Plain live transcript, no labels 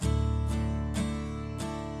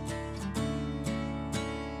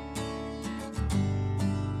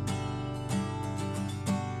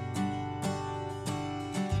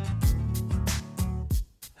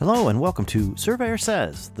Hello and welcome to Surveyor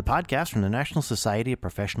Says, the podcast from the National Society of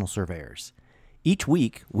Professional Surveyors. Each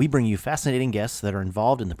week, we bring you fascinating guests that are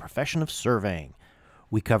involved in the profession of surveying.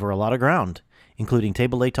 We cover a lot of ground, including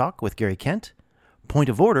Table A Talk with Gary Kent, Point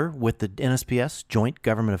of Order with the NSPS Joint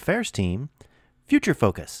Government Affairs Team, Future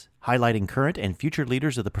Focus, highlighting current and future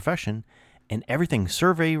leaders of the profession, and everything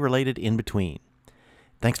survey-related in between.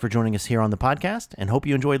 Thanks for joining us here on the podcast, and hope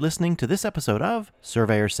you enjoyed listening to this episode of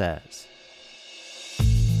Surveyor Says.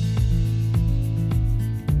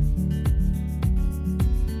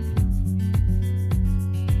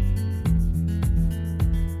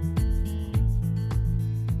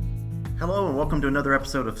 Hello and welcome to another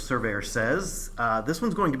episode of Surveyor Says. This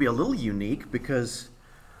one's going to be a little unique because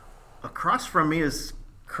across from me is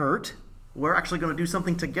Kurt. We're actually going to do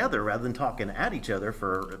something together rather than talking at each other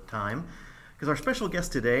for a time, because our special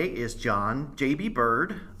guest today is John J.B.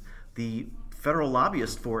 Bird, the federal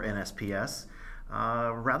lobbyist for NSPS.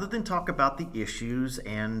 Rather than talk about the issues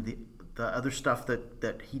and the other stuff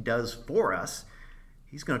that he does for us,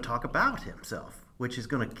 he's going to talk about himself, which is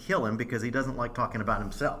going to kill him because he doesn't like talking about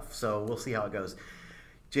himself. So we'll see how it goes.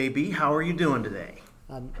 JB, how are you doing today?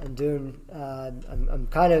 I'm doing. I'm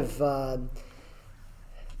kind of.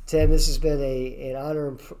 Tim, this has been an honor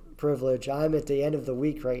and privilege. I'm at the end of the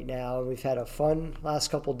week right now, and we've had a fun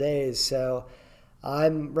last couple days. So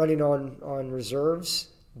I'm running on reserves,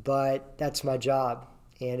 but that's my job,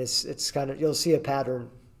 and it's kind of, you'll see a pattern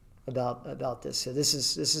about this. So this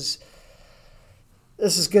is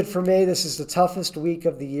good for me. This is the toughest week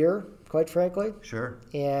of the year, quite frankly. Sure.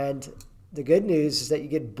 And the good news is that you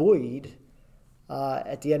get buoyed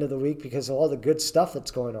at the end of the week because of all the good stuff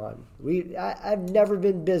that's going on. I've never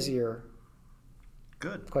been busier.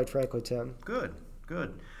 Good. Quite frankly, Tim. Good.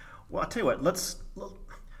 Well, I'll tell you what. Let's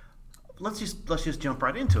just jump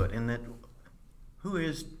right into it. And that, who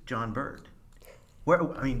is John Bird?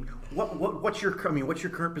 What's your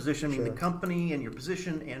current position? I mean, Sure. the company and your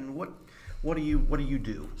position, and what do you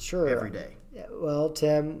do? Sure. Every day? Yeah, well,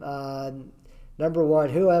 Tim, number one,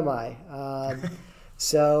 who am I?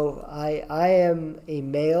 So I am a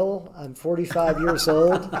male. I'm 45 years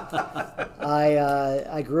old.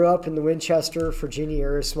 I grew up in the Winchester, Virginia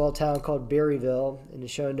area, a small town called Berryville in the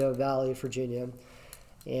Shenandoah Valley, Virginia.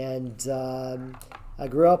 And I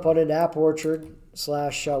grew up on an apple orchard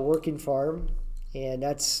 / working farm, and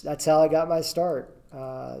that's how I got my start.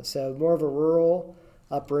 So more of a rural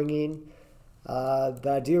upbringing. But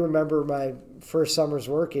I do remember my first summers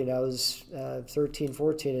working. I was 13,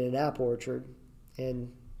 14 in an apple orchard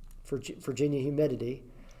in Virginia humidity.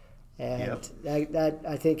 And Yep. that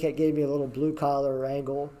I think it gave me a little blue-collar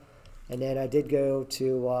angle. And then I did go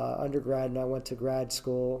to undergrad, and I went to grad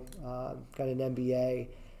school, got an MBA.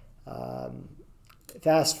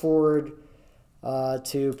 Fast forward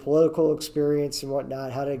to political experience and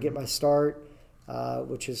whatnot. How did I get my start,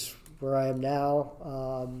 which is where I am now.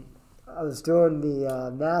 I was doing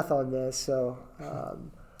the math on this, so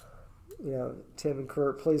Tim and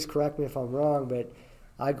Kurt, please correct me if I'm wrong, but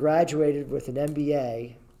I graduated with an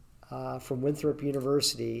MBA from Winthrop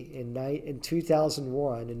University in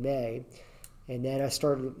 2001 in May, and then I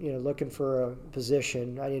started looking for a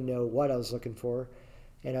position. I didn't know what I was looking for,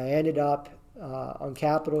 and I ended up on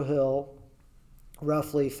Capitol Hill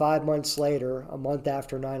roughly 5 months later, a month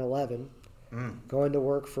after 9/11, going to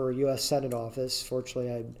work for a U.S. Senate office.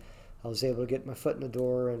 Fortunately, I was able to get my foot in the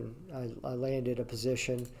door, and I landed a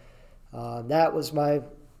position. That was my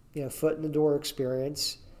foot in the door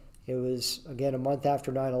experience. It was, again, a month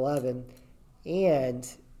after 9/11. And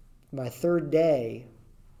my third day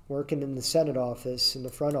working in the Senate office, in the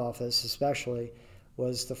front office especially,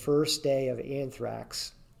 was the first day of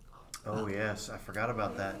anthrax. Oh, yes. I forgot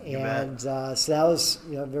about that. And so that was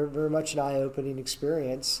very, very much an eye-opening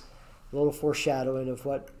experience, a little foreshadowing of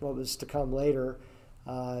what was to come later.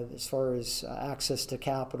 As far as access to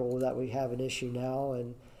capital, that we have an issue now,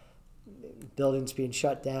 and buildings being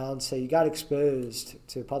shut down. So you got exposed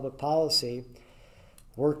to public policy,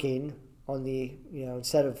 working on the,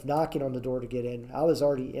 instead of knocking on the door to get in, I was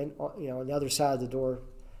already in, on the other side of the door.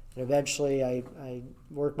 And eventually I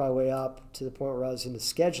worked my way up to the point where I was in the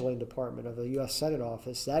scheduling department of the U.S. Senate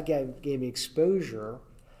office. That gave me exposure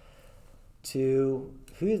to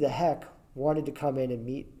who the heck wanted to come in and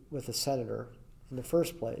meet with a senator in the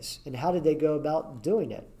first place, and how did they go about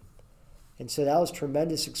doing it. And so that was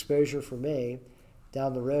tremendous exposure for me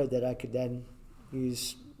down the road that I could then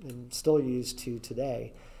use and still use to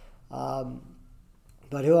today.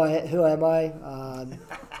 But who am I?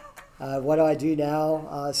 What do I do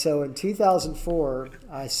now? So in 2004,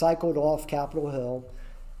 I cycled off Capitol Hill.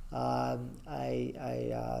 I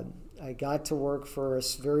got to work for a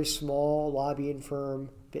very small lobbying firm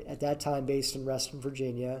at that time based in Reston,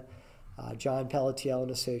 Virginia, John Pelletier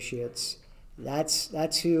and Associates.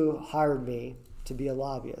 That's who hired me to be a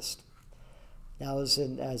lobbyist. That was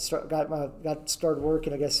got started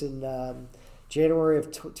working, I guess, in January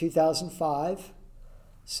of 2005.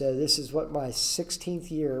 So this is what my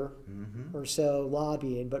 16th year or so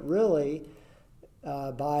lobbying. But really,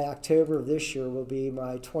 by October of this year will be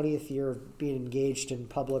my 20th year of being engaged in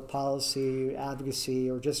public policy, advocacy,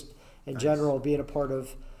 or just in general being a part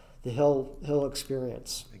of the Hill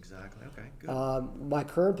experience. Exactly. Okay. Good. My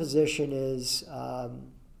current position is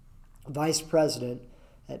vice president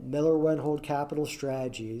at Miller Wendhold Capital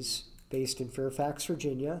Strategies, based in Fairfax,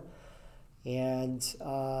 Virginia. And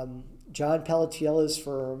John Pelletier's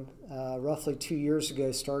firm, roughly 2 years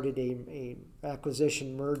ago, started a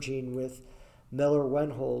acquisition merging with Miller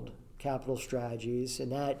Wendhold Capital Strategies,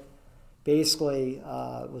 and that basically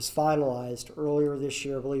was finalized earlier this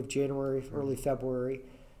year, I believe January, early February.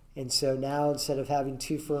 And so now, instead of having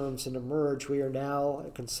two firms in a merge, we are now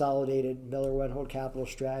a consolidated Miller Wendhold Capital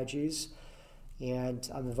Strategies, and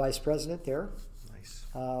I'm the vice president there. Nice.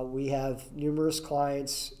 We have numerous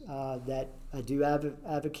clients that I do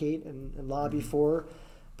advocate and lobby for,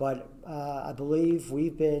 but I believe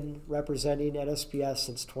we've been representing NSPS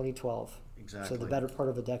since 2012. Exactly. So the better part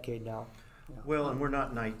of a decade now. Well, and we're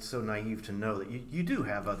not so naive to know that you do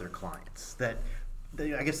have other clients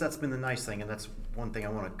I guess that's been the nice thing, and that's one thing I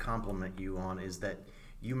want to compliment you on, is that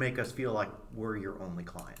you make us feel like we're your only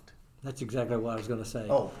client. That's exactly what I was going to say.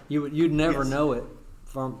 Oh, you'd never yes. know it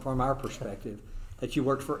from our perspective that you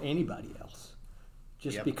worked for anybody else,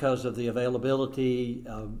 just because of the availability,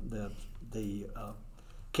 the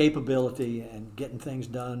capability, and getting things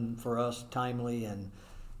done for us timely, and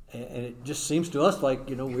it just seems to us like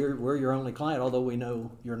we're your only client, although we know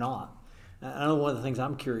you're not. I know one of the things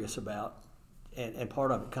I'm curious about. And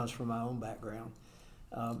part of it comes from my own background.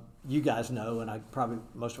 You guys know, and probably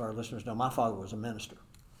most of our listeners know, my father was a minister.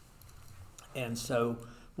 And so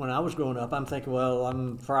when I was growing up, I'm thinking, well,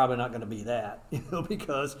 I'm probably not going to be that,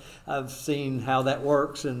 because I've seen how that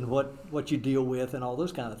works and what you deal with and all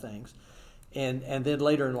those kind of things. And then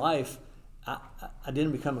later in life, I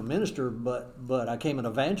didn't become a minister, but I became an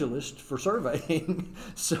evangelist for surveying.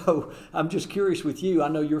 So I'm just curious with you. I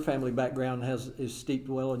know your family background is steeped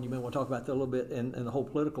well, and you may want to talk about that a little bit in the whole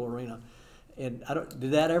political arena. And did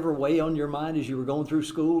that ever weigh on your mind as you were going through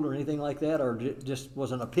school or anything like that, or it just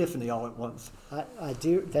was an epiphany all at once? I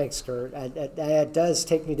do. Thanks, Kurt. It does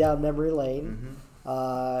take me down memory lane.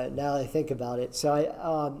 Now that I think about it. So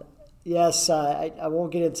I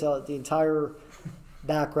won't get into the entire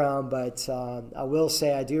background, but I will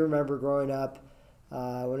say I do remember growing up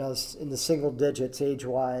when I was in the single digits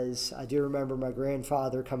age-wise. I do remember my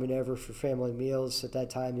grandfather coming over for family meals. At that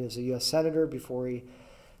time, he was a U.S. Senator before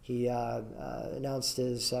he announced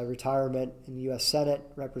his retirement in the U.S. Senate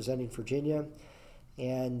representing Virginia.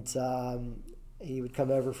 And he would come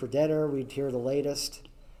over for dinner. We'd hear the latest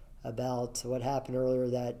about what happened earlier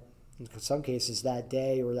that, in some cases, that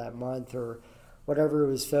day or that month or whatever it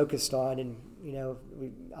was focused on. And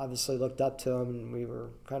we obviously looked up to him, and we were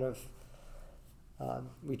kind of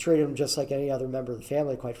we treated him just like any other member of the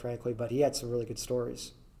family, quite frankly. But he had some really good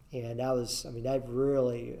stories, and that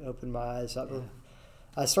really opened my eyes up. Yeah.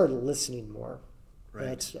 I started listening more.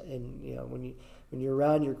 Right. When you're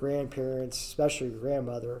around your grandparents, especially your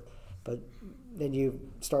grandmother, but then you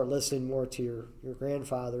start listening more to your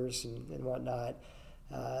grandfathers and whatnot.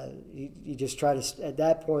 You just try to, at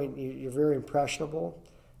that point, you're very impressionable,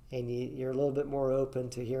 and you're a little bit more open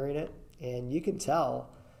to hearing it, and you can tell.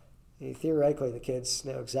 Theoretically, the kids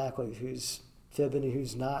know exactly who's fibbing and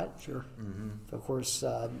who's not. Sure. Mm-hmm. Of course,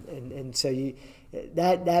 and so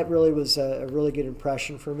that really was a really good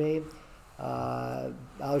impression for me. I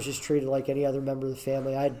was just treated like any other member of the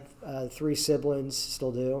family. I had 3 siblings,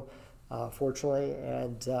 still do, fortunately,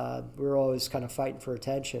 and we were always kind of fighting for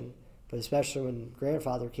attention. But especially when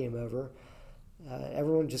grandfather came over,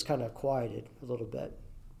 everyone just kind of quieted a little bit.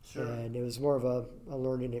 Sure. And it was more of a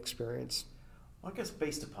learning experience. Well, I guess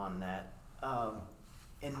based upon that,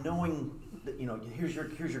 and knowing that here's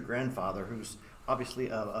your grandfather, who's obviously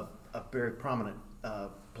a very prominent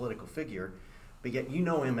political figure, but yet you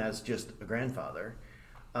know him as just a grandfather.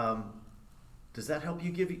 Does that help you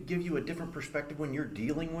give you a different perspective when you're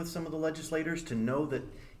dealing with some of the legislators, to know that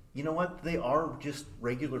they are just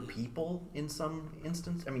regular people in some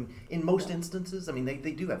instance? I mean, in most instances,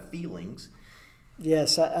 they do have feelings.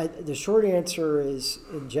 Yes, the short answer is,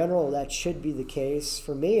 in general, that should be the case.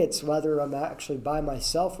 For me, it's whether I'm actually by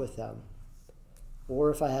myself with them,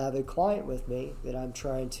 or if I have a client with me that I'm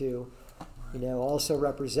trying to, also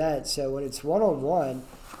represent. So when it's one-on-one,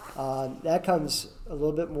 That comes a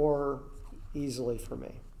little bit more easily for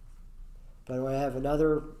me. But when I have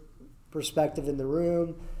another perspective in the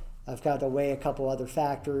room, I've got to weigh a couple other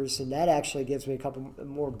factors, and that actually gives me a couple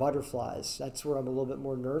more butterflies. That's where I'm a little bit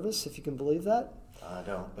more nervous, if you can believe that. I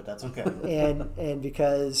don't, but that's okay. And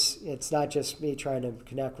because it's not just me trying to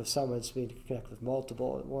connect with someone, it's me to connect with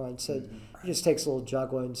multiple at once. So it just takes a little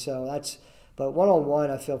juggling. So but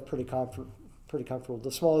one-on-one, I feel pretty comfortable.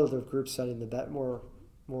 The smaller the group setting, the more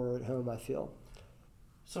at home I feel.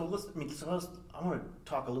 So I want to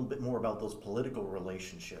talk a little bit more about those political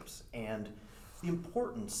relationships and the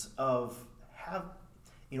importance of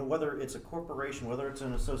whether it's a corporation, whether it's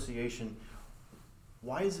an association,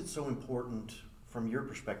 why is it so important from your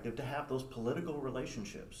perspective to have those political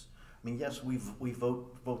relationships? I mean, yes, we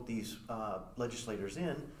vote these legislators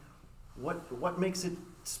in. What makes it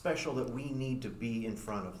special that we need to be in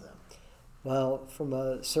front of them? Well, from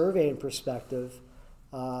a surveying perspective,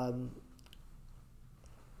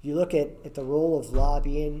 you look at the role of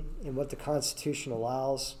lobbying and what the Constitution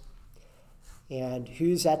allows, and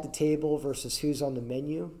who's at the table versus who's on the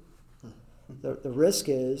menu. The risk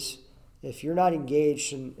is, if you're not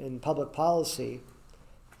engaged in public policy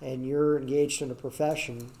and you're engaged in a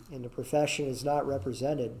profession and the profession is not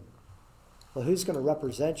represented, well, who's going to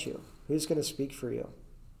represent you? Who's going to speak for you?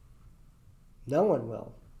 No one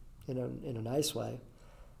will, in a nice way.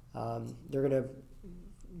 They're going to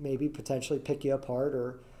maybe potentially pick you apart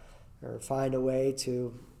or find a way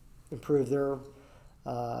to improve their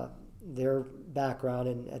background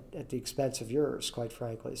and at the expense of yours, quite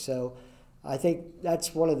frankly. So I think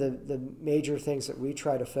that's one of the major things that we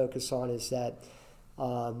try to focus on, is that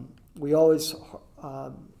we always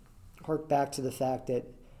hark back to the fact that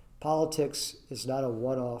politics is not a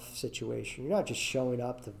one-off situation. You're not just showing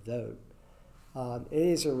up to vote. It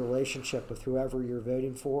is a relationship with whoever you're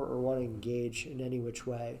voting for or want to engage in any which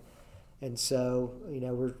way. And so,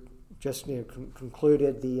 we're just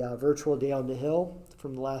concluded the virtual Day on the Hill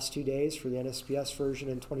from the last 2 days for the NSPS version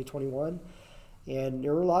in 2021. And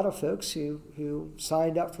there were a lot of folks who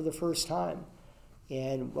signed up for the first time.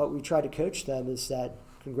 And what we try to coach them is that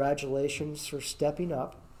congratulations for stepping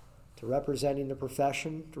up, to representing the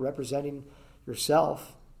profession, to representing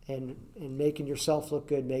yourself, and making yourself look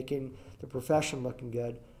good, making the profession looking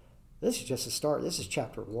good. This is just a start. This is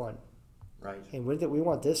chapter 1. Right. And we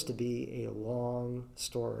want this to be a long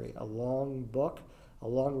story, a long book, a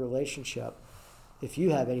long relationship, if you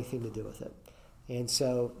have anything to do with it. And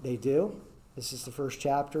so they do. This is the first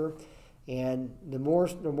chapter. And the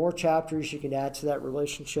more chapters you can add to that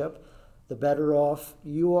relationship, the better off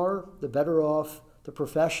you are, the better off the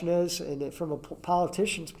profession is. And from a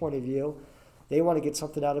politician's point of view, they want to get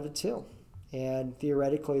something out of it too. And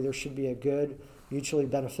theoretically, there should be a good, mutually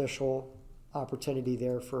beneficial opportunity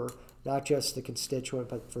there for not just the constituent,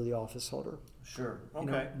 but for the office holder. Sure.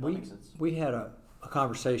 Okay. That makes sense. We had a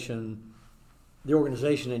conversation, the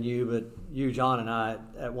organization and you, but you, John, and I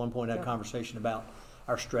at one point had a conversation about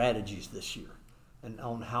our strategies this year and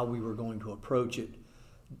on how we were going to approach it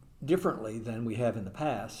differently than we have in the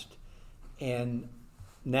past. And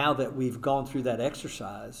now that we've gone through that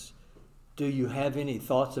exercise, do you have any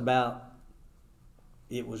thoughts about,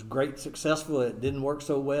 it was great, successful, it didn't work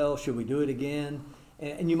so well, should we do it again?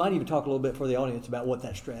 And you might even talk a little bit for the audience about what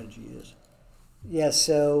that strategy is. Yeah,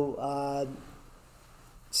 so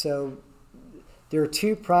there are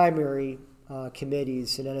two primary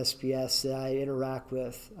committees in NSPS that I interact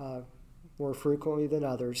with more frequently than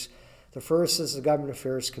others. The first is the Government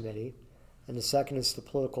Affairs Committee, and the second is the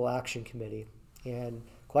Political Action Committee. And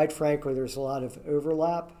quite frankly, there's a lot of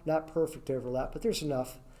overlap, not perfect overlap, but there's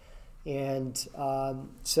enough. And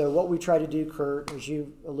so what we try to do, Kurt, as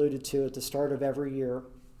you alluded to at the start of every year,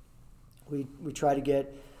 we try to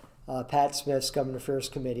get Pat Smith's Government Affairs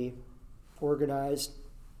Committee organized.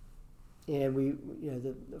 And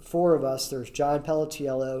the four of us, there's John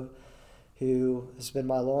Pelletiello, who has been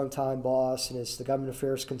my longtime boss and is the Government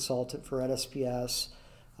Affairs consultant for NSPS.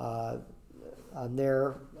 I'm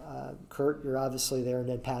there. Kurt, you're obviously there, and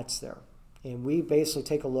then Pat's there. And we basically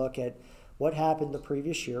take a look at what happened the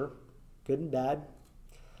previous year, good and bad,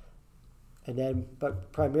 and then,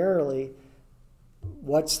 but primarily,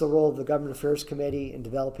 what's the role of the Government Affairs Committee in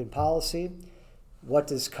developing policy? What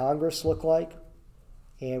does Congress look like?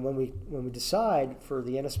 And when we decide for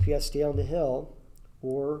the NSPS Day on the Hill,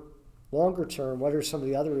 or longer term, what are some of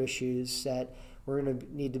the other issues that we're going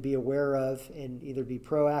to need to be aware of and either be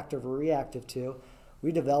proactive or reactive to,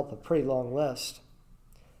 we develop a pretty long list.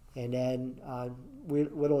 And then we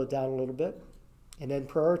whittle it down a little bit, and then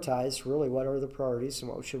prioritize really what are the priorities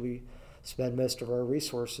and what should we spend most of our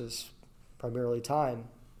resources, primarily time,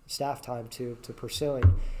 staff time, to pursuing.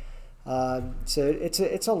 So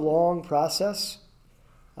it's a long process,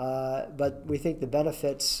 but we think the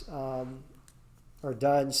benefits are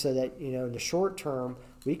done so that, in the short term,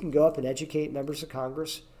 we can go up and educate members of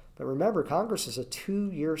Congress. But remember, Congress is a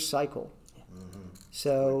 2-year cycle. Mm-hmm.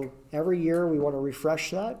 So every year we want to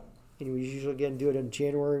refresh that. And we usually do it in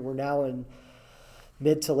January. We're now in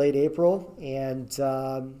mid to late April. And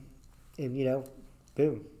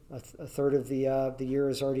boom, a third of the year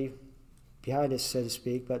is already behind us, so to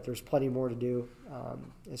speak. But there's plenty more to do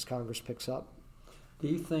as Congress picks up. Do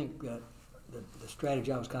you think that the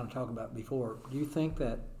strategy I was kind of talking about before, do you think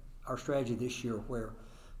that our strategy this year, where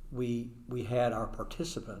we had our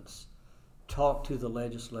participants talk to the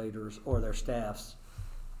legislators or their staffs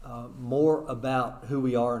more about who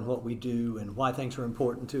we are and what we do and why things are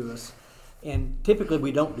important to us, and typically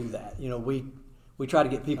we don't do that. We try to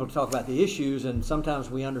get people to talk about the issues, and sometimes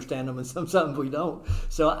we understand them and sometimes we don't.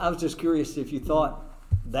 So I was just curious if you thought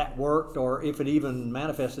that worked or if it even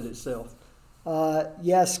manifested itself.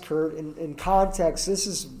 Yes, Kurt. In context, this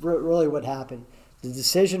is really what happened. The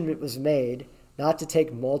decision was made not to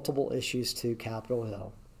take multiple issues to Capitol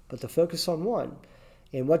Hill, but to focus on one.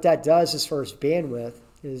 And what that does as far as bandwidth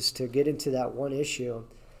is to get into that one issue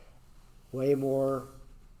way more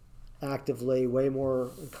actively, way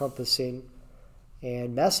more encompassing,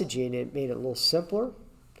 and messaging. It made it a little simpler,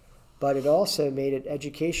 but it also made it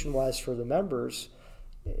education-wise for the members.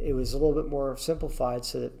 It was a little bit more simplified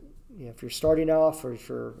so that if you're starting off or if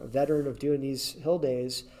you're a veteran of doing these Hill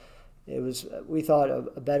days, it was, we thought,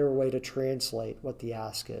 a better way to translate what the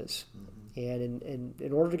ask is. Mm-hmm. And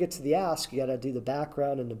in order to get to the ask, you got to do the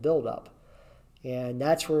background and the build-up. And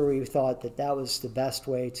that's where we thought that was the best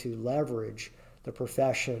way to leverage the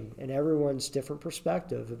profession and everyone's different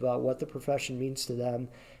perspective about what the profession means to them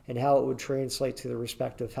and how it would translate to the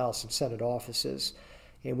respective House and Senate offices.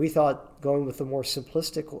 And we thought going with a more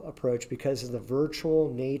simplistic approach because of the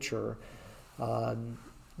virtual nature.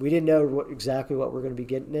 We didn't know exactly what we're going to be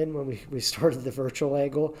getting in when we started the virtual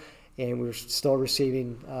angle, and we were still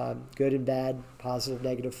receiving good and bad, positive,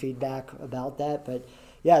 negative feedback about that. But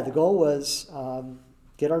yeah, the goal was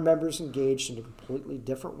get our members engaged in a completely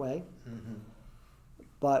different way. Mm-hmm.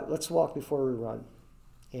 But let's walk before we run.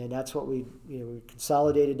 And that's what we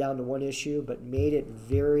consolidated down to one issue, but made it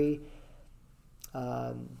very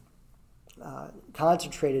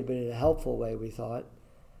concentrated, but in a helpful way, we thought.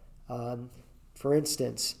 For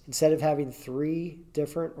instance, instead of having 3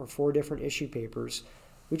 different or 4 different issue papers,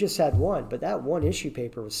 we just had one, but that one issue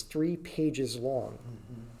paper was 3 pages long.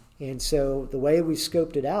 Mm-hmm. And so the way we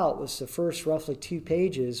scoped it out was the first roughly 2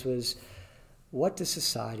 pages was, what does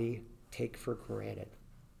society take for granted?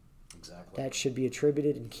 Exactly. That should be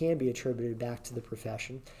attributed and can be attributed back to the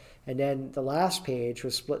profession. And then the last page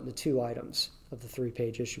was split into 2 items of the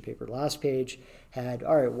 3-page issue paper. The last page had,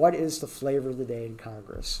 all right, what is the flavor of the day in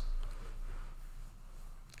Congress?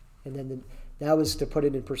 And then that was to put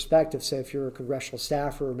it in perspective. So if you're a congressional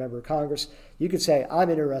staffer or a member of Congress, you could say,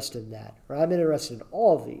 I'm interested in that, or I'm interested in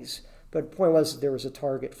all of these. But the point was that there was a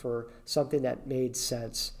target for something that made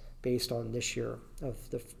sense based on this year of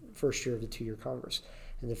the first year of the 2-year Congress.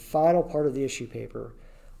 And the final part of the issue paper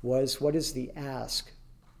was, what is the ask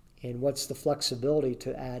and what's the flexibility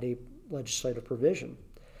to add a legislative provision?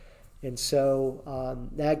 And so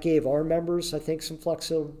that gave our members, I think, some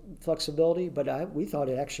flexibility, but we thought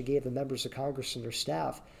it actually gave the members of Congress and their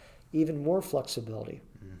staff even more flexibility.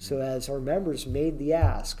 Mm-hmm. So as our members made the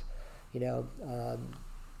ask, Leader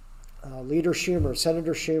Schumer,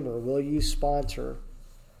 Senator Schumer, will you sponsor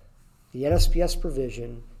the NSPS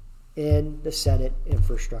provision in the Senate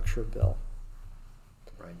infrastructure bill?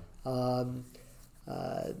 Right.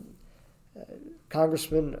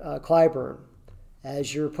 Congressman Clyburn,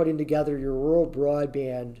 as you're putting together your rural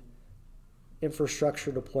broadband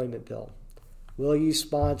infrastructure deployment bill, will you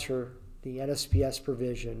sponsor the NSPS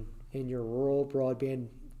provision in your rural broadband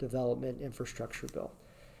development infrastructure bill?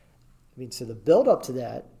 I mean, so the build up to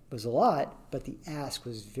that was a lot, but the ask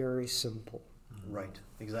was very simple. Right,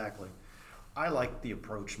 exactly. I like the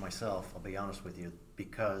approach myself, I'll be honest with you,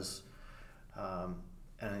 because, and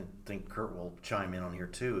I think Kurt will chime in on here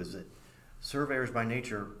too, is that surveyors by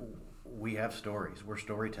nature, we have stories. We're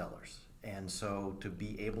storytellers. And so to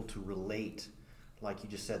be able to relate, like you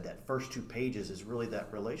just said, that first 2 pages is really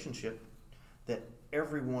that relationship that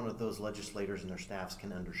every one of those legislators and their staffs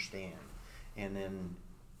can understand. And then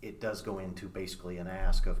it does go into basically an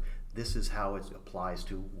ask of, this is how it applies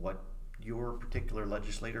to what your particular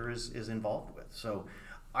legislator is involved with. So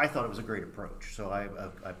I thought it was a great approach. So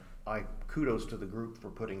I kudos to the group for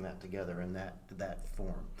putting that together in that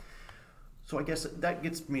form. So I guess that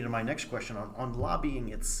gets me to my next question on lobbying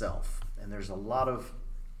itself. And there's a lot of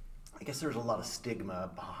I guess there's a lot of stigma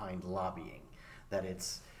behind lobbying, that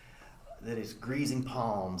it's greasing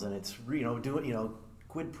palms and it's doing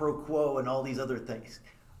quid pro quo and all these other things.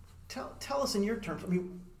 Tell us in your terms. I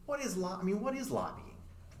mean, what is lobbying?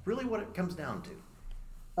 Really, what it comes down to.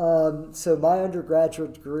 So my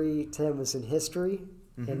undergraduate degree, Tim, was in history,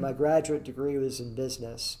 Mm-hmm. and my graduate degree was in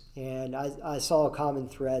business. And I saw common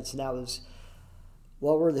threads, and that was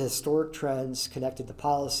what were the historic trends connected to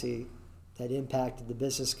policy that impacted the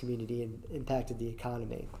business community and impacted the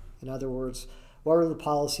economy. In other words, what are the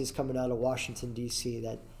policies coming out of Washington, D.C.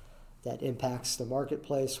 that impacts the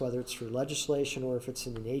marketplace, whether it's through legislation or if it's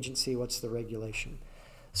in an agency, what's the regulation?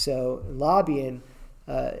 So lobbying,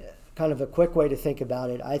 kind of a quick way to think about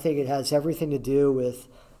it, I think it has everything to do with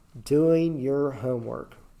doing your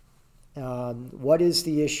homework. What is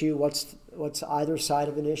the issue? What's either side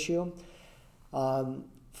of an issue?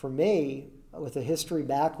 For me, with a history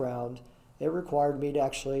background, it required me to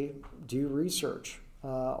actually do research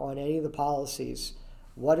on any of the policies.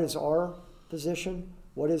 What is our position?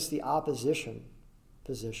 What is the opposition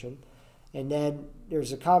position? And then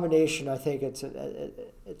there's a combination. I think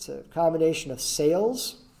it's a combination of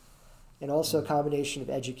sales and also a combination of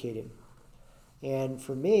educating. And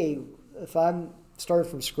for me, if I'm starting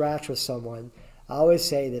from scratch with someone, I always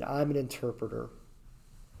say that I'm an interpreter.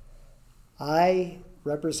 I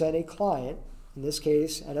represent a client, in this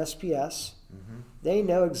case, an SPS. Mm-hmm. They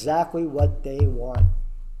know exactly what they want.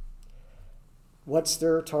 What's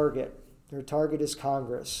their target? Their target is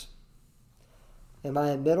Congress. Am I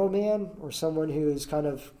a middleman or someone who's kind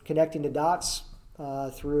of connecting the dots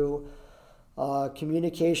through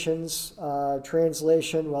communications,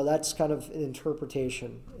 translation? Well, that's kind of an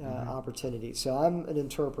interpretation opportunity. So I'm an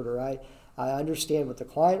interpreter. I understand what the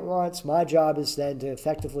client wants. My job is then to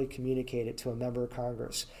effectively communicate it to a member of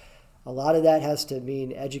Congress. A lot of that has to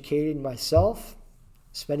mean educating myself,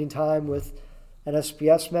 spending time with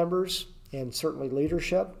NSPS members and certainly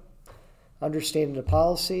leadership, understanding the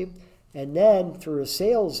policy, and then through a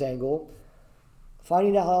sales angle,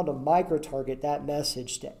 finding out how to micro-target that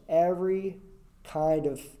message to every kind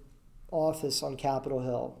of office on Capitol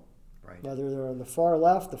Hill. Right. Whether they're on the far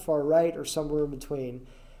left, the far right, or somewhere in between.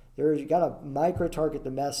 You got to micro-target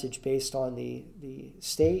the message based on the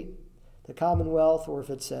state, the Commonwealth, or if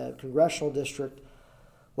it's a congressional district,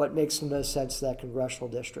 what makes the most sense to that congressional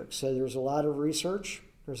district. So there's a lot of research.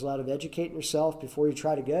 There's a lot of educating yourself before you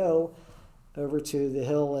try to go over to the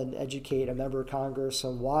Hill and educate a member of Congress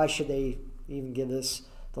on why should they even give us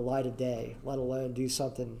the light of day, let alone do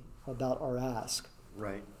something about our ask.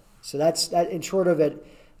 Right. So that's that. In short of it,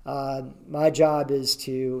 my job is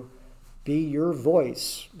to be your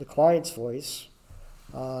voice, the client's voice.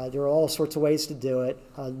 There are all sorts of ways to do it.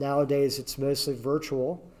 Nowadays, it's mostly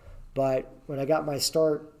virtual. But when I got my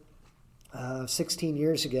start 16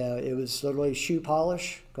 years ago, it was literally shoe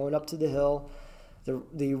polish, going up to the Hill.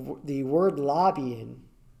 The word lobbying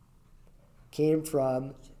came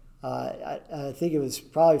from, I think it was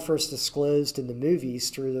probably first disclosed in the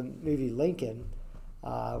movies through the movie Lincoln,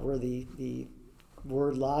 where the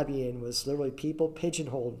word lobbying was literally people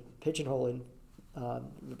pigeonholing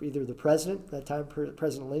either the president, at that time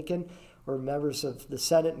President Lincoln, or members of the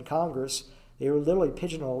Senate and Congress. They were literally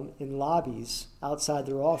pigeonholed in lobbies outside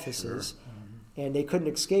their offices, sure. Mm-hmm. And they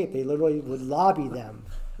couldn't escape. They literally would lobby them.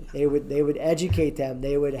 They would educate them.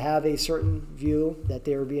 They would have a certain view that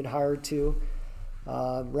they were being hired to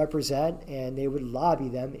represent, and they would lobby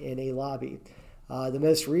them in a lobby. The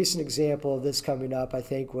most recent example of this coming up, I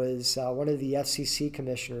think, was one of the FCC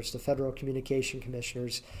commissioners, the Federal Communication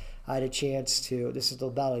Commissioners. I had a chance to, this is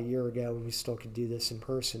about a year ago when we still could do this in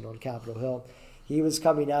person on Capitol Hill. He was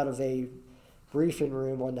coming out of a briefing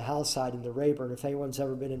room on the House side in the Rayburn. If anyone's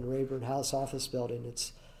ever been in the Rayburn House office building,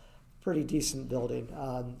 it's a pretty decent building.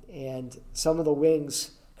 And some of the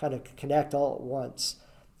wings kind of connect all at once.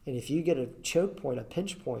 And if you get a choke point, a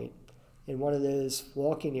pinch point, in one of those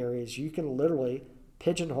walking areas, you can literally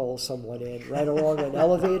pigeonhole someone in right along an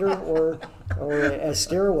elevator or a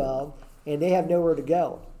stairwell, and they have nowhere to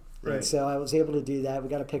go. Right. And so I was able to do that. We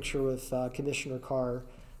got a picture with Commissioner Carr,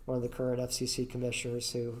 one of the current FCC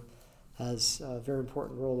commissioners, who has a very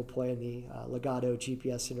important role to play in the Legato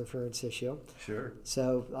GPS interference issue. Sure.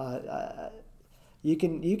 So you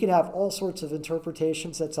can have all sorts of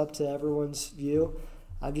interpretations. That's up to everyone's view.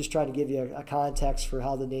 I'm just trying to give you a context for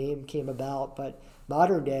how the name came about. But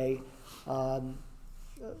modern day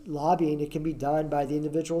lobbying, it can be done by the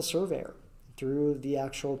individual surveyor through the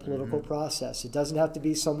actual political process. It doesn't have to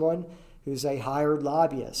be someone who's a hired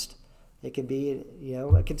lobbyist. It can be,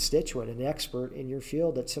 a constituent, an expert in your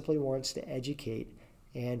field that simply wants to educate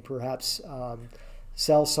and perhaps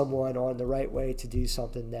sell someone on the right way to do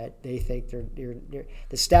something that they think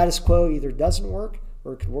the status quo either doesn't work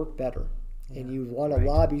or it could work better. Yeah, and you want to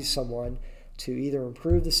lobby someone to either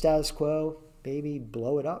improve the status quo, maybe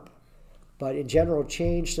blow it up. But in general,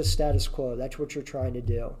 change the status quo. That's what you're trying to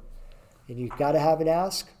do. And you've got to have an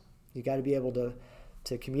ask. You've got to be able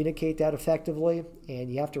to communicate that effectively.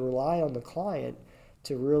 And you have to rely on the client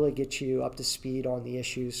to really get you up to speed on the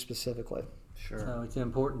issues specifically. Sure. So it's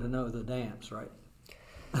important to know the dance, right?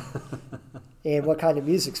 And what kind of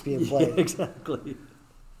music's being played. Yeah, exactly.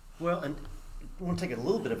 Well, and I want to take a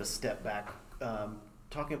little bit of a step back.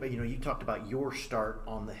 Talking about, you talked about your start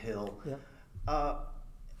on the Hill. Yeah.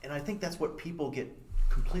 And I think that's what people get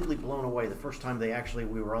completely blown away the first time we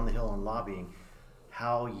were on the Hill and lobbying,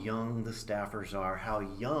 how young the staffers are, how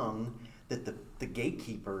young that the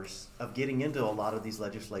gatekeepers of getting into a lot of these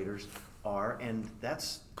legislators are. And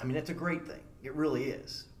that's a great thing. It really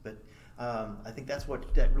is. But I think that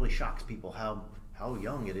really shocks people, how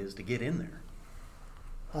young it is to get in there.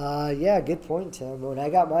 Yeah, good point, Tim. When I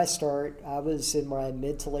got my start, I was in my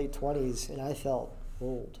mid to late 20s, and I felt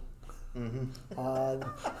old.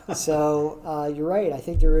 Mm-hmm. So you're right. I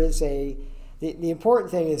think there is the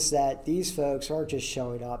important thing is that these folks aren't just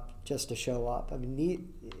showing up just to show up. I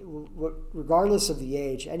mean, regardless of the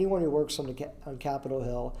age, anyone who works on Capitol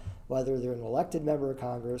Hill, whether they're an elected member of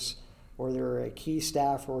Congress or they're a key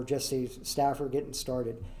staff or just a staffer getting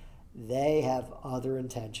started, they have other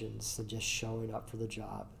intentions than just showing up for the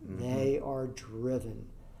job. Mm-hmm. They are driven,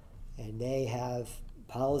 and they have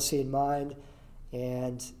policy in mind,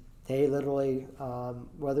 and they literally,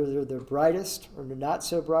 whether they're the brightest or the not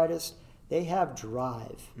so brightest, they have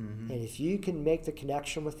drive. Mm-hmm. And if you can make the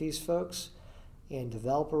connection with these folks and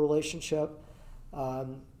develop a relationship,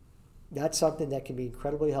 that's something that can be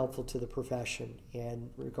incredibly helpful to the profession.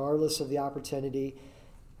 And regardless of the opportunity,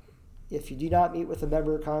 if you do not meet with a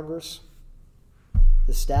member of Congress,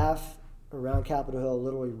 the staff around Capitol Hill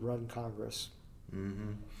literally run Congress.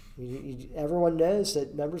 Mm-hmm. Everyone knows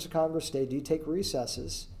that members of Congress, they do take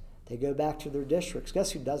recesses. They go back to their districts.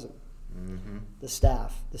 Guess who doesn't? Mm-hmm. The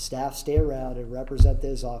staff. The staff stay around and represent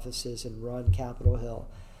those offices and run Capitol Hill.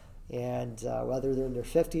 And whether they're in their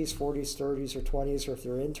 50s, 40s, 30s, or 20s, or if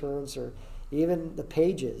they're interns, or even the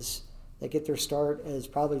pages that get their start as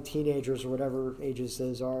probably teenagers or whatever ages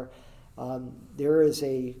those are, there's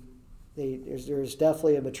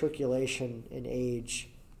definitely a matriculation in age,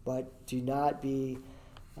 but do not be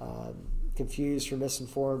confused or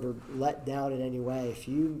misinformed or let down in any way. If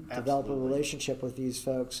you develop a relationship with these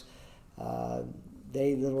folks,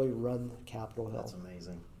 they literally run Capitol Hill. That's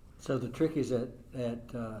amazing. So the trick is at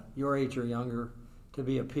your age or younger to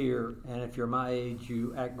be a peer, and if you're my age,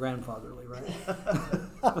 you act grandfatherly,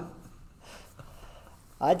 right?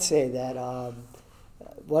 I'd say that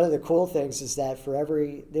one of the cool things is that for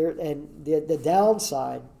the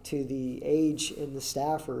downside to the age in the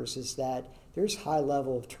staffers is that there's high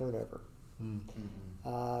level of turnover.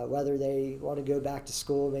 Mm-hmm. Whether they want to go back to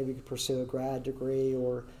school, maybe pursue a grad degree,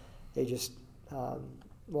 or they just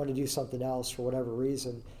want to do something else for whatever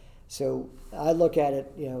reason. So I look at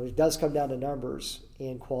it, it does come down to numbers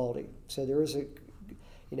and quality. So there is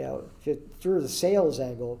through the sales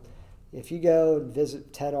angle, if you go and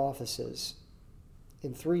visit 10 offices,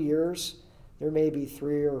 in 3 years, there may be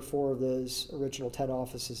 3 or 4 of those original 10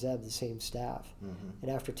 offices that have the same staff. Mm-hmm. And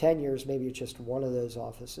after 10 years, maybe it's just one of those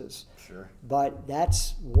offices. Sure. But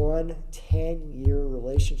that's one 10-year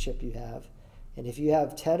relationship you have. And if you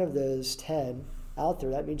have 10 of those 10 out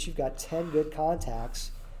there, that means you've got 10 good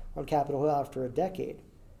contacts on Capitol Hill after a decade.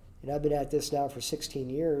 And I've been at this now for 16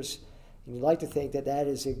 years, and you'd like to think that that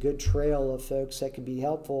is a good trail of folks that can be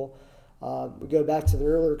helpful. We go back to the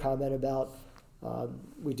earlier comment about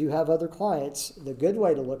we do have other clients. The good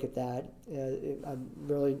way to look at that,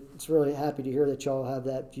 it's really happy to hear that y'all have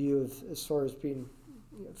that view of as far as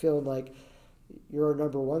feeling like you're our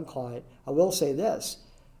number one client. I will say this,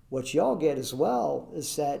 what y'all get as well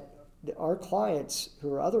is that our clients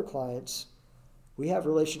who are other clients, we have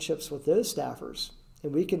relationships with those staffers,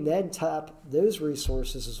 and we can then tap those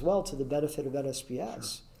resources as well to the benefit of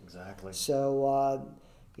NSBS. Sure. Exactly. So,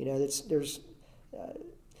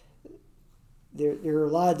 there are a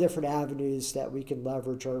lot of different avenues that we can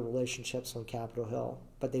leverage our relationships on Capitol Hill,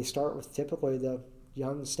 but they start with typically the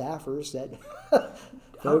young staffers that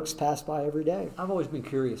folks pass by every day. I've always been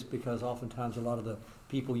curious because oftentimes a lot of the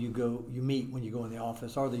people you meet when you go in the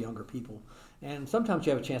office are the younger people, and sometimes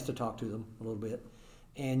you have a chance to talk to them a little bit,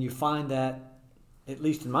 and you find that, at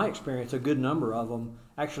least in my experience, a good number of them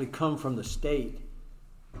actually come from the state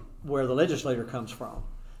where the legislator comes from.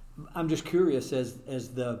 I'm just curious, as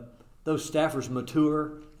the those staffers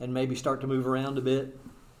mature and maybe start to move around a bit,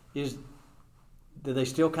 do they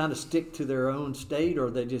still kind of stick to their own state, or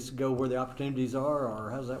they just go where the opportunities are, or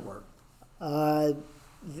how does that work?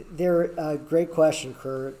 They're a great question,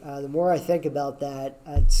 Kurt. The more I think about that,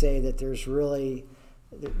 I'd say that there's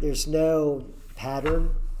no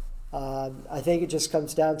pattern. I think it just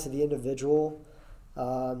comes down to the individual.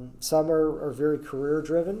 Some are very career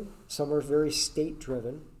driven. Some are very state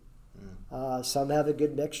driven. Some have a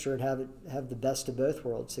good mixture and have the best of both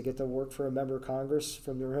worlds. They get to work for a member of Congress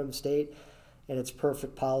from their home state, and it's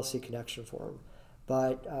perfect policy connection for them.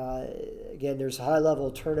 But again, there's a high level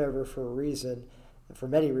of turnover for a reason, for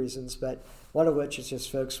many reasons. But one of which is just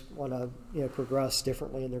folks want to progress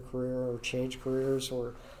differently in their career, or change careers,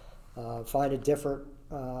 or find a different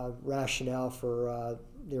rationale for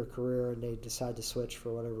their career, and they decide to switch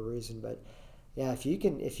for whatever reason. But yeah, if you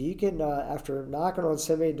can, after knocking on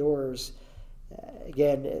so many doors,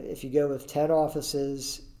 again, if you go with 10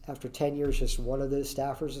 offices, after 10 years, just one of those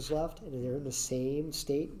staffers is left, and they're in the same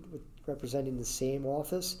state representing the same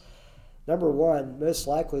office. Number one, most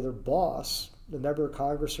likely their boss, the member of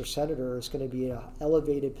Congress or senator, is going to be in an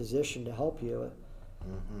elevated position to help you,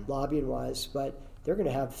 lobbying wise. But they're going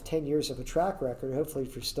to have 10 years of a track record. Hopefully,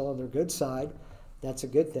 if you're still on their good side, that's a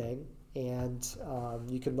good thing. And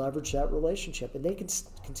you can leverage that relationship, and they can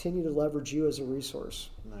continue to leverage you as a resource.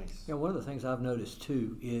 Nice. One of the things I've noticed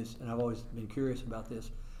too is, and I've always been curious about this,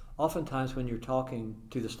 oftentimes when you're talking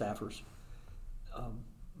to the staffers,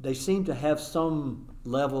 they seem to have some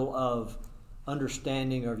level of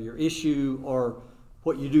understanding of your issue or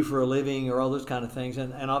what you do for a living or all those kind of things,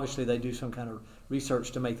 and obviously they do some kind of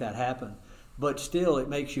research to make that happen. But still, it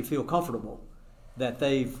makes you feel comfortable that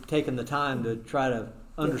they've taken the time to try to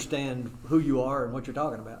understand who you are and what you're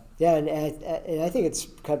talking about. Yeah, and I think it's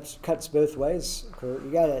cuts both ways, Kurt.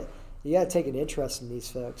 You gotta take an interest in these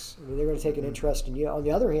folks. I mean, they're going to take an interest in you. On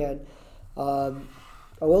the other hand,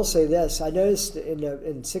 I will say this: I noticed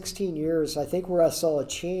in 16 years, I think where I saw a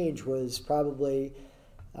change was probably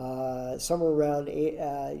somewhere around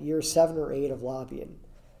year 7 or 8 of lobbying.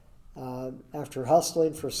 After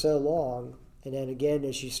hustling for so long, and then again,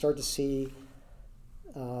 as you start to see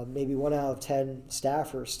maybe 1 out of 10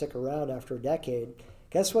 staffers stick around after a decade,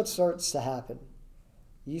 guess what starts to happen?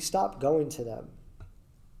 You stop going to them.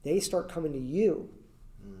 They start coming to you.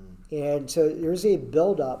 And so there's a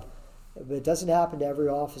buildup, but it doesn't happen to every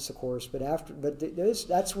office, of course,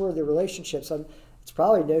 that's where the relationships, it's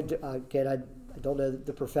probably again, I don't know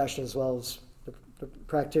the profession as well as the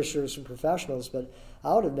practitioners and professionals, but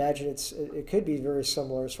I would imagine it could be very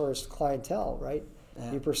similar as far as clientele, right?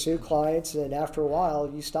 Yeah. You pursue clients, and then after a while,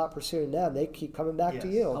 you stop pursuing them. They keep coming back to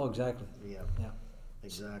you. Oh, exactly. Yeah.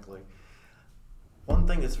 Exactly. One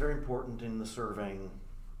thing that's very important in the surveying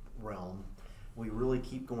realm, we really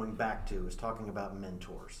keep going back to, is talking about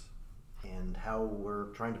mentors and how we're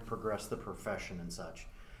trying to progress the profession and such.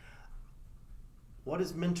 What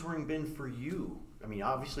has mentoring been for you? I mean,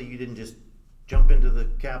 obviously you didn't just jump into the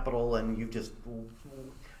Capitol and you just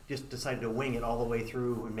decided to wing it all the way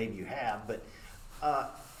through, and maybe you have, but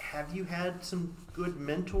have you had some good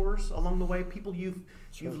mentors along the way? People you've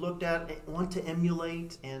looked at, want to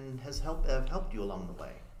emulate, and have helped you along the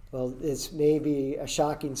way? Well, it's maybe a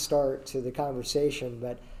shocking start to the conversation,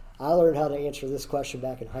 but I learned how to answer this question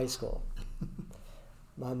back in high school.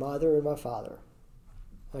 My mother and my father.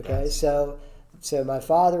 Okay, so my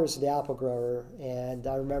father was the apple grower, and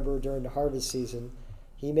I remember during the harvest season,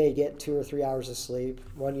 he may get 2 or 3 hours of sleep.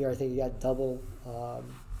 One year, I think he got double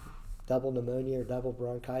pneumonia or double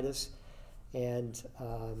bronchitis, and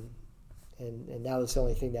that was the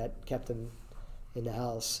only thing that kept him in the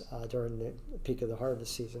house during the peak of the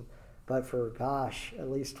harvest season. But for at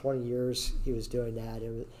least 20 years he was doing that.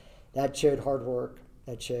 That showed hard work.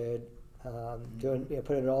 That showed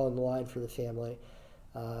putting it all on the line for the family.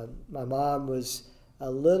 My mom was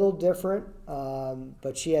a little different,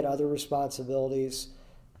 but she had other responsibilities.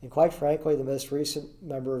 And quite frankly, the most recent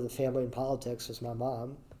member of the family in politics was my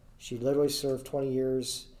mom. She literally served 20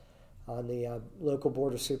 years on the local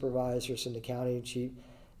board of supervisors in the county. And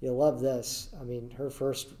you'll love this. I mean, her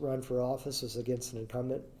first run for office was against an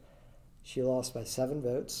incumbent. She lost by 7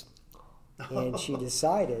 votes, and she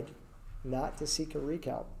decided not to seek a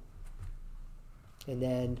recount. And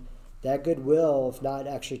then that goodwill of not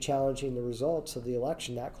actually challenging the results of the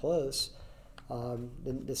election that close,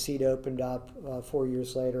 the seat opened up 4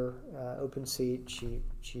 years later, open seat.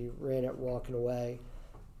 She ran it walking away.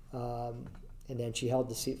 And then she held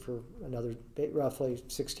the seat for another roughly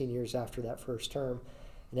 16 years after that first term,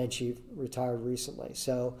 and then she retired recently.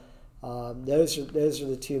 So those are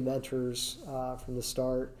the 2 mentors from the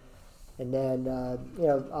start. And then,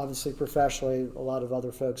 obviously professionally, a lot of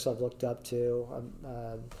other folks I've looked up to.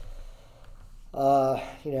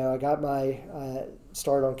 I got my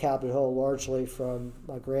start on Capitol Hill largely from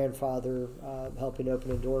my grandfather helping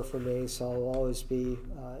open a door for me, so I'll always be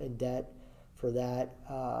in debt for that.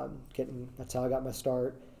 That's how I got my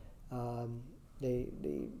start.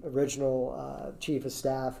 The original chief of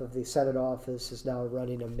staff of the Senate office is now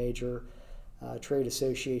running a major trade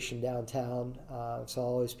association downtown, so I'll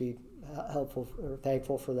always be helpful or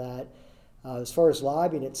thankful for that. As far as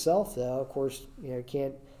lobbying itself, though, of course, you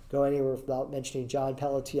can't go anywhere without mentioning John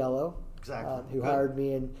Pelletiello, exactly. who hired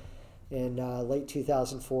me in late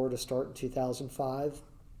 2004 to start in 2005.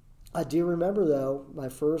 I do remember, though, my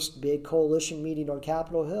first big coalition meeting on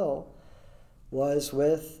Capitol Hill was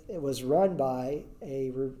run by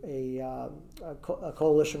a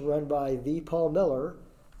coalition run by the Paul Miller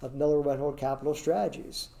of Miller Wenthold Capital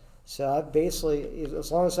Strategies. So I basically,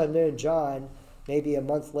 as long as I've known John, maybe a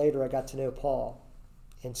month later I got to know Paul.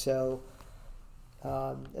 And so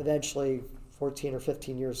eventually, 14 or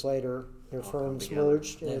 15 years later, their firms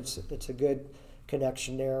merged, and it's a good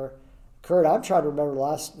connection there. Kurt, I'm trying to remember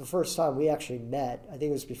the first time we actually met. I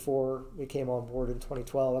think it was before we came on board in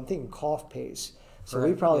 2012. I'm thinking Cough Pace. So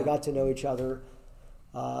we probably got to know each other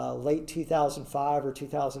late 2005 or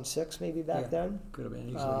 2006, maybe back then. Could have been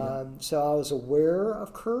easily. So I was aware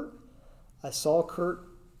of Kurt. I saw Kurt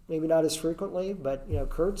maybe not as frequently, but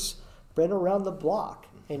Kurt's been around the block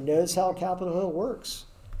and knows how Capitol Hill works.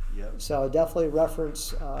 Yep. So I definitely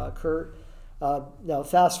reference Kurt. Now,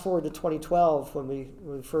 fast forward to 2012 when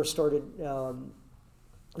we first started,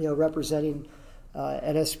 representing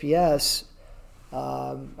NSPS.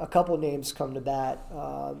 A couple names come to bat.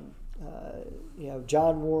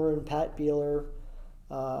 John Warren, Pat Beeler,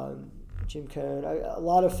 Jim Cohn. A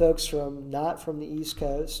lot of folks not from the East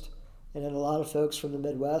Coast, and then a lot of folks from the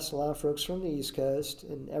Midwest, a lot of folks from the East Coast,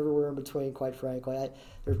 and everywhere in between, quite frankly.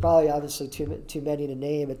 There's probably obviously too many to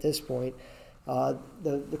name at this point.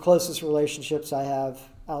 The closest relationships I have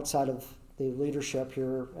outside of the leadership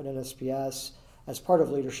here at NSPS, as part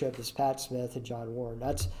of leadership, is Pat Smith and John Warren.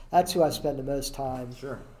 That's who I spend the most time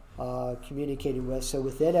communicating with. So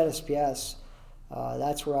within NSPS,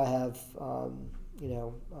 that's where I have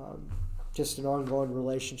just an ongoing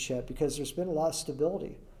relationship, because there's been a lot of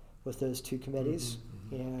stability with those two committees,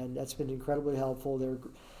 and that's been incredibly helpful.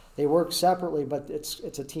 They work separately, but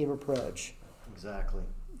it's a team approach. Exactly.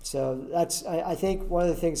 So I think one of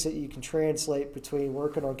the things that you can translate between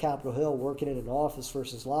working on Capitol Hill, working in an office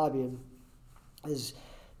versus lobbying, is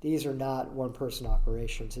these are not one-person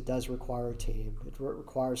operations. It does require a team. It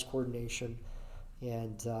requires coordination,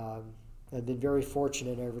 and I've been very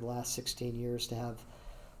fortunate over the last 16 years to have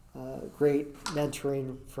great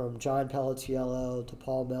mentoring from John Pelletiello to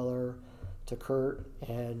Paul Miller to Kurt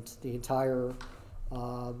and the entire,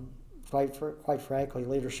 quite frankly,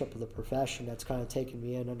 leadership of the profession that's kind of taken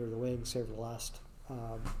me in under the wings over the last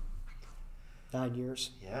 9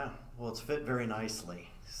 years. Yeah, well, it's fit very nicely.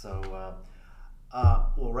 So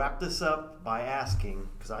we'll wrap this up by asking,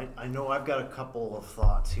 because I know I've got a couple of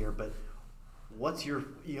thoughts here, but you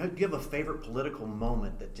have a favorite political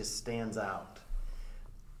moment that just stands out?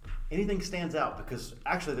 Anything stands out? Because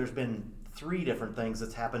actually there's been 3 different things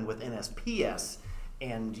that's happened with NSPS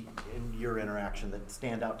and in your interaction that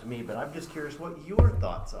stand out to me, but I'm just curious what your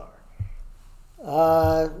thoughts are.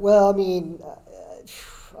 Well, I mean,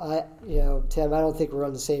 Tim, I don't think we're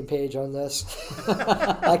on the same page on this.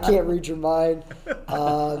 I can't read your mind,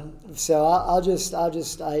 so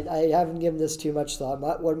I haven't given this too much thought.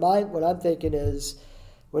 What I'm thinking is,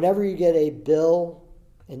 whenever you get a bill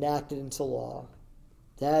enacted into law,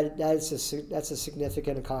 that's a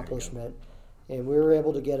significant accomplishment, and we were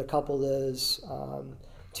able to get a couple of those.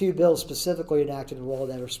 2 bills specifically enacted in law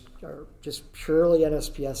that are just purely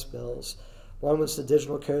NSPS bills. One was the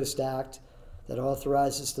Digital Coast Act that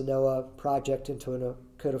authorizes the NOAA project into a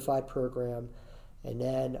codified program, and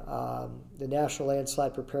then the National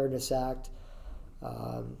Landslide Preparedness Act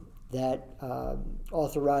that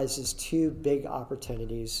authorizes 2 big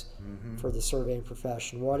opportunities for the surveying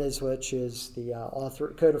profession. One is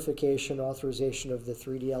the codification authorization of the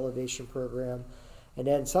 3D elevation program, and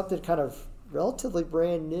then something kind of relatively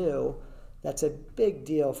brand new that's a big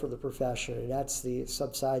deal for the profession, and that's the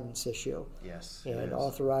subsidence issue. Yes. And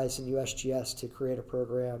authorizing USGS to create a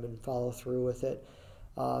program and follow through with it.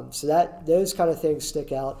 So those kind of things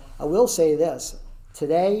stick out. I will say this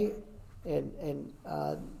today, and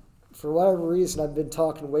for whatever reason I've been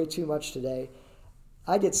talking way too much today.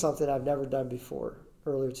 I did something I've never done before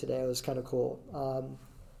earlier today. It was kind of cool.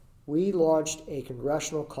 We launched a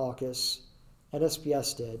congressional caucus,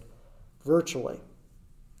 NSPS did, virtually.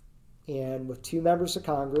 and with 2 members of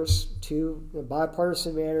Congress, 2 in a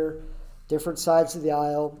bipartisan manner, different sides of the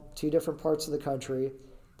aisle, 2 different parts of the country,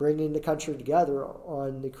 bringing the country together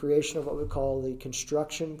on the creation of what we call the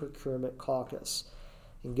Construction Procurement Caucus.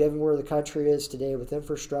 And given where the country is today with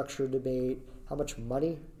infrastructure debate, how much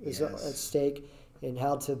money is at stake, and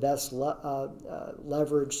how to best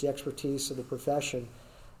leverage the expertise of the profession,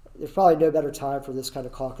 there's probably no better time for this kind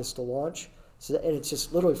of caucus to launch. So, and it's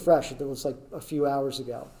just literally fresh. It was like a few hours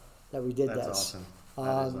ago that we did this. That's awesome.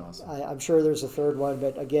 That is awesome. I'm sure there's a third one,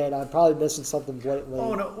 but again, I'm probably missing something blatantly.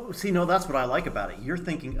 Oh, no. See, no, that's what I like about it. You're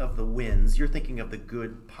thinking of the wins. You're thinking of the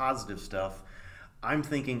good, positive stuff. I'm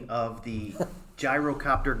thinking of the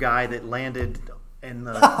gyrocopter guy that landed in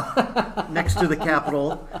the next to the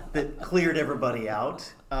Capitol that cleared everybody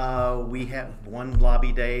out. We had one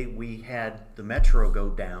lobby day. We had the metro go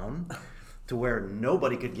down to where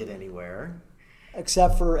nobody could get anywhere.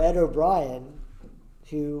 Except for Ed O'Brien,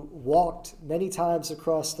 who walked many times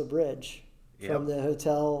across the bridge from the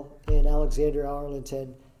hotel in Alexandria,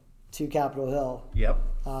 Arlington to Capitol Hill. Yep.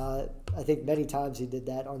 I think many times he did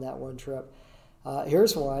that on that one trip.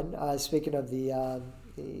 Here's one. Speaking of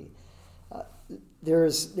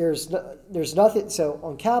there's nothing. So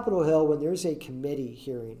on Capitol Hill, when there's a committee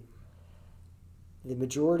hearing, the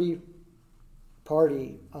majority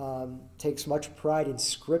party takes much pride in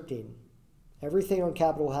scripting. Everything on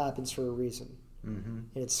Capitol happens for a reason. Mm-hmm.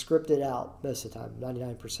 And it's scripted out most of the time,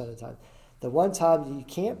 99% of the time. The one time you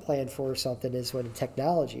can't plan for something is when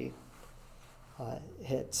technology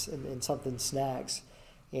hits and something snags.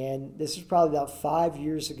 And this is probably about 5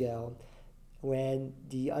 years ago when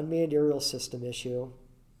the unmanned aerial system issue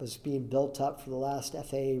was being built up for the last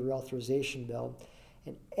FAA reauthorization bill.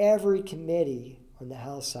 And every committee on the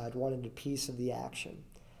House side wanted a piece of the action,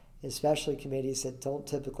 especially committees that don't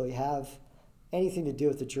typically have anything to do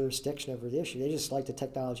with the jurisdiction over the issue. They just like the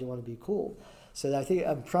technology, want to be cool. So I think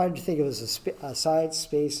I'm trying to think it was a Science,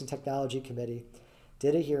 Space, and Technology Committee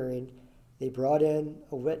did a hearing. They brought in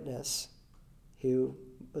a witness who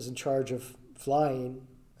was in charge of flying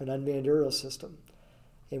an unmanned aerial system.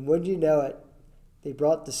 And wouldn't you know it, they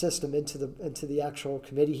brought the system into the actual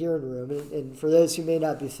committee hearing room. And for those who may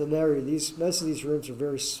not be familiar, most of these rooms are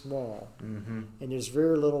very small. Mm-hmm. And there's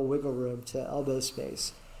very little wiggle room to elbow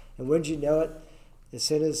space. And wouldn't you know it, as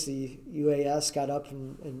soon as the UAS got up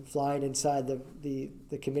and flying inside the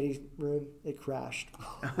committee room, it crashed.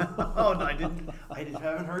 Oh, no, I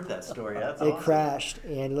haven't heard that story. That's awesome. It crashed,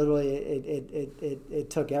 and literally it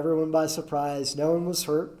took everyone by surprise. No one was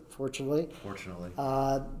hurt, fortunately.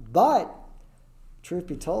 But truth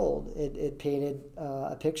be told, it painted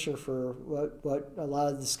a picture for what a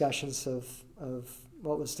lot of discussions of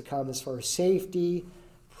what was to come as far as safety,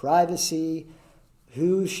 privacy,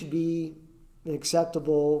 who should be an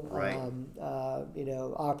acceptable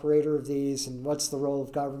operator of these, and what's the role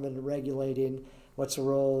of government in regulating, what's the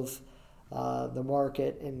role of the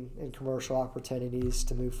market and commercial opportunities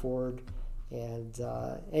to move forward. And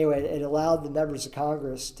anyway, it allowed the members of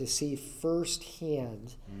Congress to see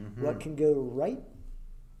firsthand what can go right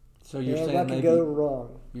So you're and saying what can maybe go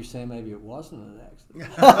wrong. You're saying maybe it wasn't an accident.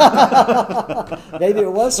 Maybe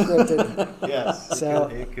it was scripted. Yes, So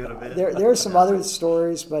it could have been. There are some other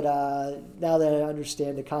stories, but now that I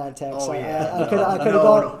understand the context, Oh, yeah.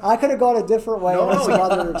 I could have gone a different way on some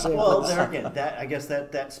other examples. Well, there again, I guess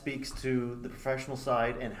that speaks to the professional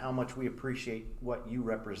side and how much we appreciate what you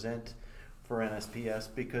represent for NSPS,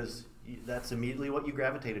 because that's immediately what you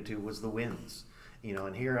gravitated to was the wins. You know,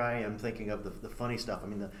 and here I am thinking of the funny stuff. I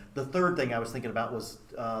mean, the third thing I was thinking about was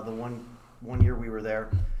the one year we were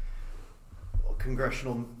there,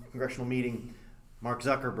 congressional meeting. Mark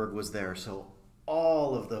Zuckerberg was there, so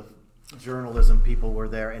all of the journalism people were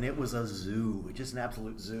there, and it was a zoo, just an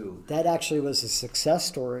absolute zoo. That actually was a success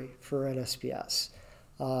story for NSPS,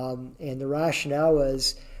 and the rationale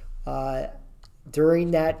was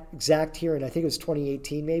during that exact hearing, I think it was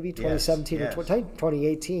 2018, maybe 2017 yes. or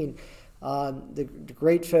 2018. The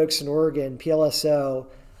great folks in Oregon, PLSO,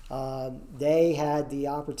 they had the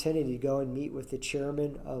opportunity to go and meet with the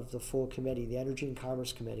chairman of the full committee, the Energy and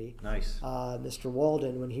Commerce Committee. Nice. Mr.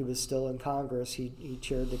 Walden, when he was still in Congress, he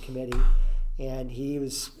chaired the committee, and he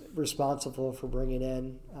was responsible for bringing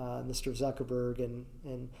in Mr. Zuckerberg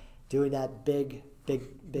and doing that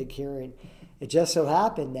big hearing. It just so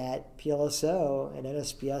happened that PLSO and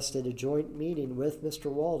NSPS did a joint meeting with Mr.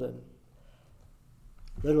 Walden,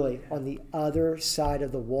 literally on the other side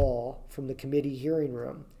of the wall from the committee hearing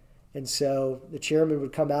room. And so the chairman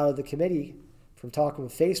would come out of the committee from talking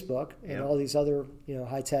with Facebook and all these other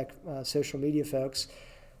high-tech social media folks,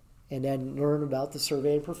 and then learn about the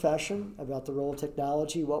surveying profession, about the role of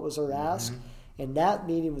technology, what was our ask, And that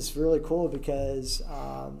meeting was really cool because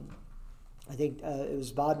I think it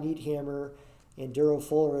was Bob Needhammer and Daryl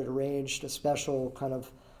Fuller had arranged a special kind of,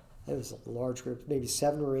 it was a large group, maybe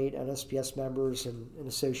 7 or 8 NSPS members and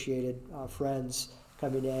associated friends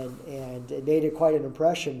coming in, and it made it quite an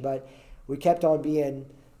impression, but we kept on being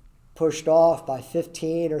pushed off by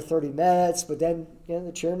 15 or 30 minutes, but then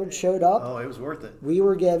the chairman showed up. Oh, it was worth it.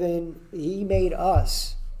 He made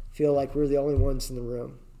us feel like we were the only ones in the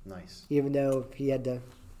room. Nice. Even though he had to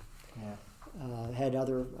had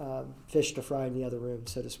other fish to fry in the other room,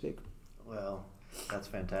 so to speak. Well, that's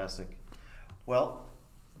fantastic. Well,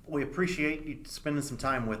 we appreciate you spending some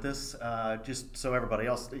time with us. Just so everybody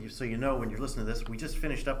else, so you know when you're listening to this, we just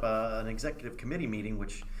finished up an executive committee meeting,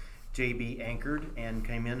 which JB anchored and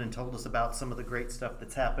came in and told us about some of the great stuff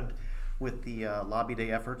that's happened with the lobby day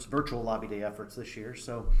efforts, virtual lobby day efforts this year.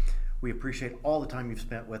 So we appreciate all the time you've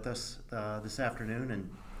spent with us this afternoon, and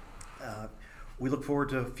we look forward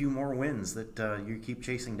to a few more wins that you keep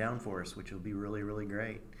chasing down for us, which will be really, really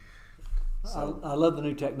great. So, I love the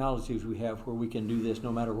new technologies we have where we can do this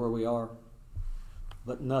no matter where we are,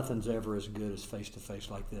 but nothing's ever as good as face-to-face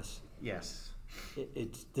like this. yes.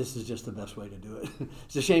 This is just the best way to do it.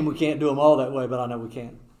 It's a shame we can't do them all that way, but I know we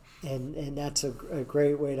can. And that's a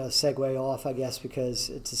great way to segue off, I guess, because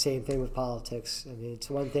it's the same thing with politics. I mean, it's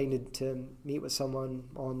one thing to meet with someone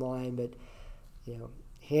online, but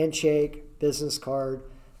handshake, business card,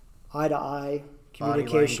 eye to eye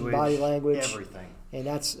communication, body language, everything. And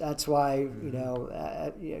that's why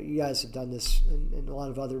you guys have done this, and a lot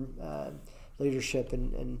of other leadership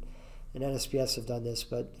and NSPS have done this,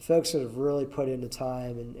 but the folks that have really put in the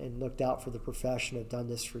time and looked out for the profession have done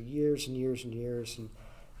this for years and years and years. And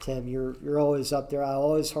Tim, you're always up there. I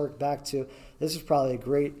always hark back to, this is probably a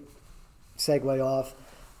great segue off.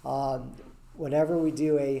 Whenever we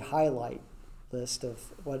do a highlight list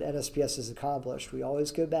of what NSPS has accomplished, we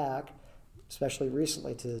always go back, especially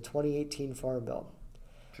recently, to the 2018 Farm Bill.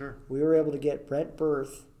 Sure. We were able to get Brent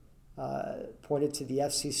Berth appointed to the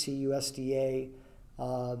FCC USDA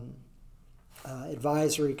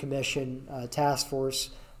Advisory Commission task force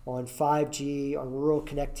on 5G, on rural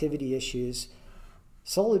connectivity issues,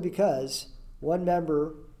 solely because one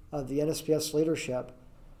member of the NSPS leadership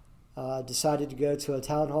decided to go to a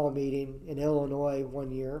town hall meeting in Illinois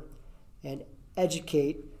one year and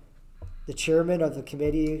educate the chairman of the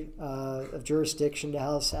Committee of Jurisdiction, the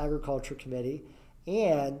House Agriculture Committee,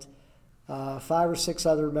 and 5 or 6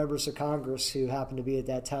 other members of Congress who happened to be at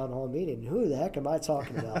that town hall meeting. Who the heck am I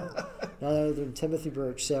talking about? None other than Timothy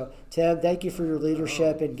Birch. So, Tim, thank you for your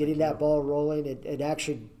leadership and getting that ball rolling. It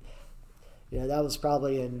actually, that was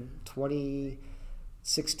probably in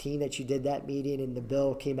 2016 that you did that meeting, and the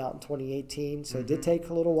bill came out in 2018. So It did take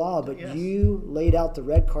a little while, but you laid out the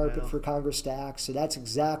red carpet for Congress to act. So that's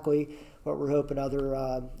exactly what we're hoping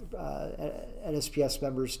other NSPS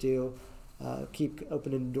members do. Keep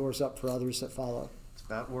opening doors up for others that follow. It's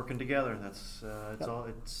about working together. That's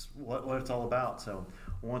it's what it's all about. So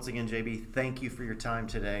once again, JB, thank you for your time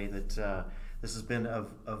today. That this has been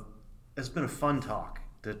it's been a fun talk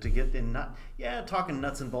to get in. Talking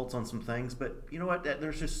nuts and bolts on some things, but you know what?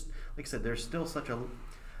 There's just, like I said, there's still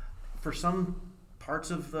for some parts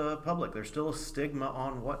of the public, there's still a stigma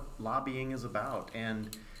on what lobbying is about,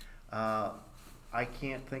 and I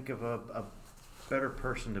can't think of a better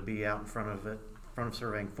person to be out in front of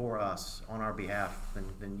surveying for us on our behalf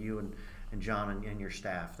than you and John and your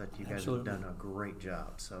staff. That you guys Absolutely. have done a great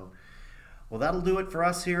job. So, well, that'll do it for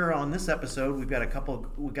us here on this episode. We've got a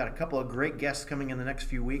couple of great guests coming in the next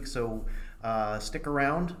few weeks. So stick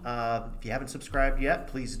around. If you haven't subscribed yet,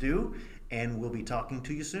 please do, and we'll be talking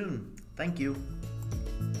to you soon. Thank you.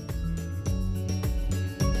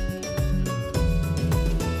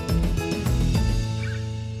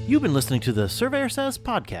 You've been listening to the Surveyor Says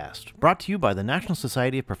podcast, brought to you by the National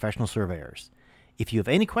Society of Professional Surveyors. If you have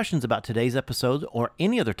any questions about today's episode or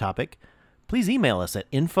any other topic, please email us at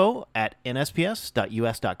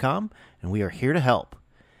info@nsps.us.com, and we are here to help.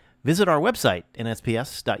 Visit our website,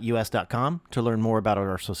 nsps.us.com, to learn more about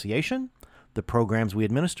our association, the programs we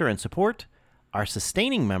administer and support, our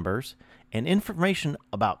sustaining members, and information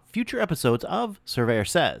about future episodes of Surveyor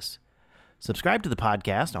Says. Subscribe to the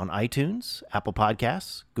podcast on iTunes, Apple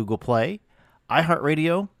Podcasts, Google Play,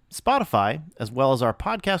 iHeartRadio, Spotify, as well as our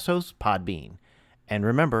podcast host, Podbean. And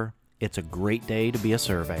remember, it's a great day to be a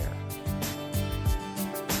surveyor.